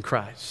in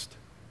Christ.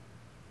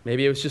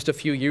 Maybe it was just a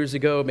few years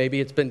ago. Maybe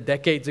it's been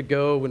decades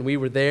ago when we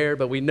were there.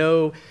 But we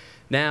know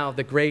now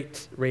the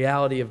great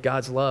reality of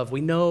God's love.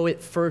 We know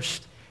it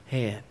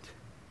firsthand.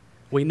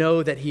 We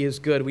know that he is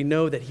good. We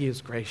know that he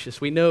is gracious.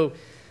 We know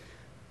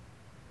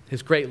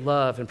his great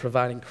love in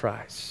providing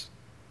Christ.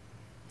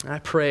 I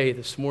pray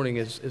this morning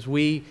as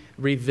we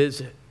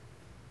revisit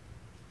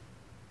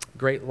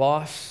great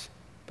loss,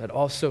 but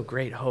also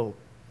great hope,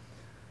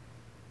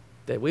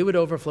 that we would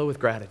overflow with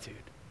gratitude,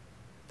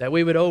 that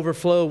we would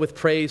overflow with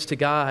praise to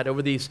God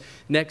over these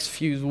next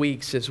few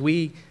weeks as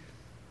we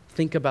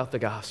think about the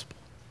gospel,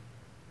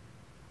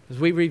 as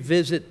we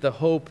revisit the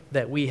hope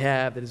that we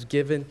have that is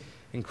given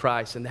in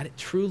Christ, and that it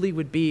truly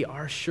would be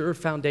our sure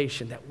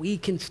foundation that we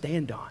can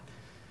stand on,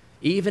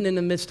 even in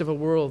the midst of a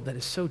world that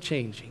is so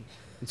changing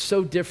and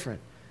so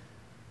different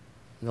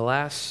in the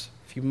last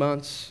few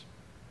months,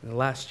 in the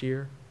last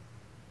year.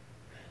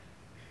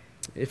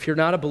 If you're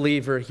not a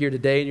believer here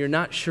today and you're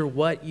not sure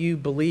what you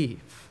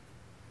believe,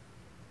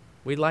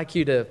 we'd like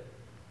you to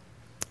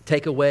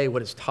take away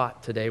what is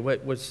taught today,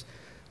 what was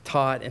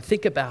taught, and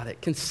think about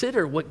it.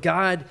 Consider what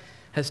God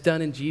has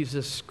done in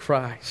Jesus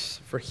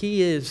Christ, for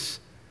he is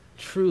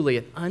truly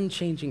an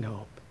unchanging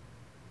hope.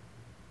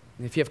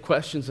 And if you have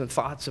questions and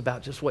thoughts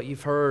about just what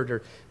you've heard,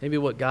 or maybe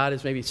what God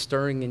is maybe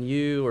stirring in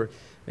you, or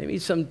maybe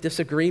some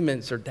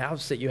disagreements or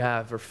doubts that you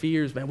have or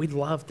fears, man, we'd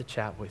love to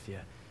chat with you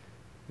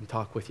and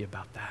talk with you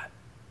about that.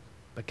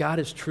 But God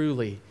is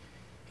truly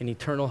an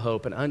eternal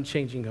hope, an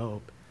unchanging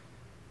hope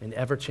in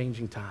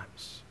ever-changing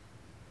times.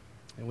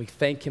 And we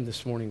thank him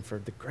this morning for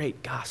the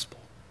great gospel,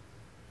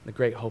 the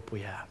great hope we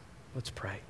have. Let's pray.